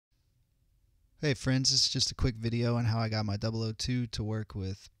Hey friends, this is just a quick video on how I got my 002 to work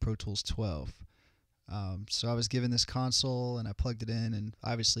with Pro Tools 12. So I was given this console and I plugged it in, and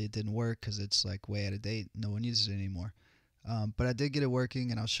obviously it didn't work because it's like way out of date. No one uses it anymore. But I did get it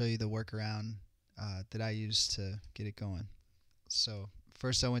working, and I'll show you the workaround that I used to get it going. So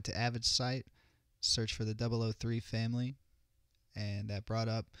first I went to Avid's site, searched for the 003 family, and that brought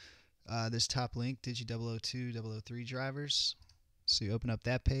up this top link, Digi 002, 003 drivers. So you open up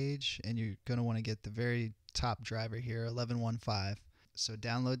that page, and you're going to want to get the very top driver here, 1115. So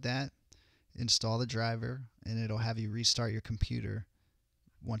download that, install the driver, and it'll have you restart your computer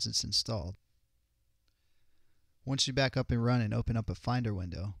once it's installed. Once you're back up and running, open up a Finder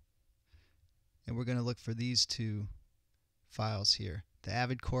window, and we're going to look for these two files here, the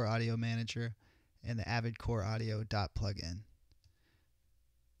Avid Core Audio Manager and the Avid Core Audio.plugin.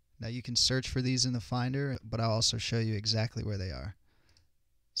 Now you can search for these in the Finder, but I'll also show you exactly where they are.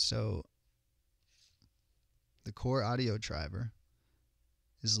 So the core audio driver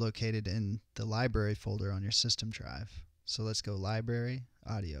is located in the library folder on your system drive. So let's go library,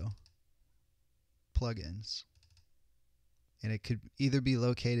 audio, plugins. And it could either be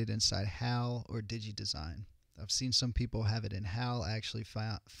located inside HAL or Digi Design. I've seen some people have it in HAL. I actually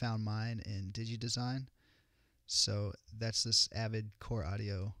found mine in Digi Design. So that's this Avid Core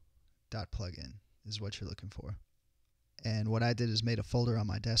Audio.plugin is what you're looking for. And what I did is made a folder on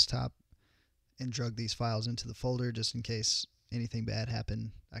my desktop and drug these files into the folder just in case anything bad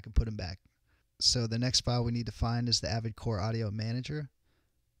happened. I could put them back. So the next file we need to find is the Avid Core Audio Manager.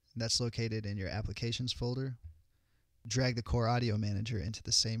 That's located in your Applications folder. Drag the Core Audio Manager into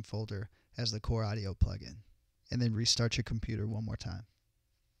the same folder as the Core Audio plugin, and then restart your computer one more time.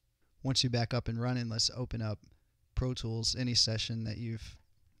 Once you're back up and running, let's open up Pro Tools, any session that you've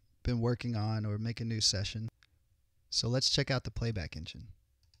been working on, or make a new session. So let's check out the Playback Engine.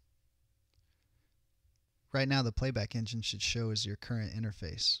 Right now the Playback Engine should show as your current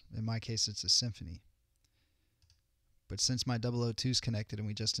interface. In my case it's a Symphony. But since my 002 is connected and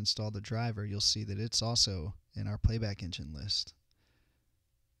we just installed the driver, you'll see that it's also in our Playback Engine list.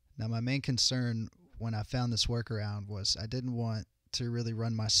 Now my main concern when I found this workaround was I didn't want to really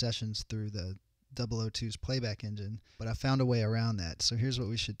run my sessions through the 002's Playback Engine, but I found a way around that. So here's what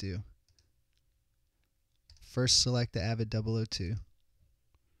we should do. First select the Avid 002.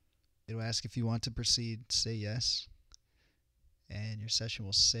 It'll ask if you want to proceed, say yes, and your session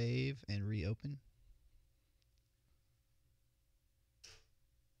will save and reopen.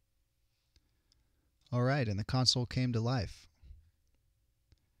 Alright, and the console came to life.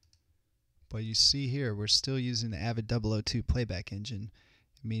 But you see here, we're still using the Avid 002 Playback Engine,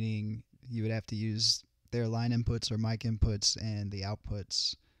 meaning you would have to use their line inputs or mic inputs and the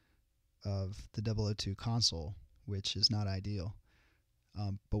outputs of the 002 console, which is not ideal.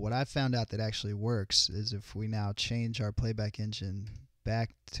 But what I found out that actually works is if we now change our Playback Engine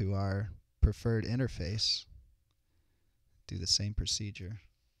back to our preferred interface, do the same procedure,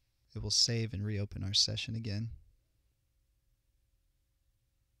 it will save and reopen our session again.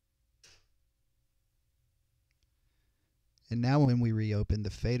 And now when we reopen, the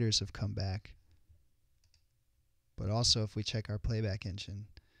faders have come back. But also if we check our Playback Engine,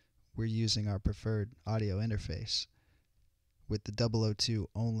 we're using our preferred audio interface with the 002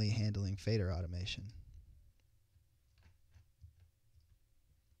 only handling fader automation.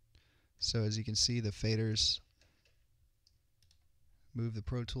 So as you can see, the faders move the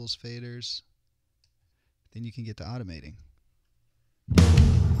Pro Tools faders, then you can get to automating.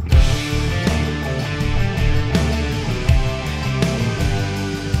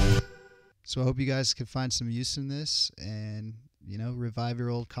 So I hope you guys can find some use in this and, you know, revive your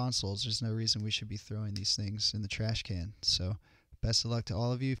old consoles. There's no reason we should be throwing these things in the trash can. So best of luck to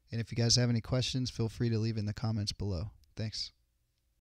all of you. And if you guys have any questions, feel free to leave it in the comments below. Thanks.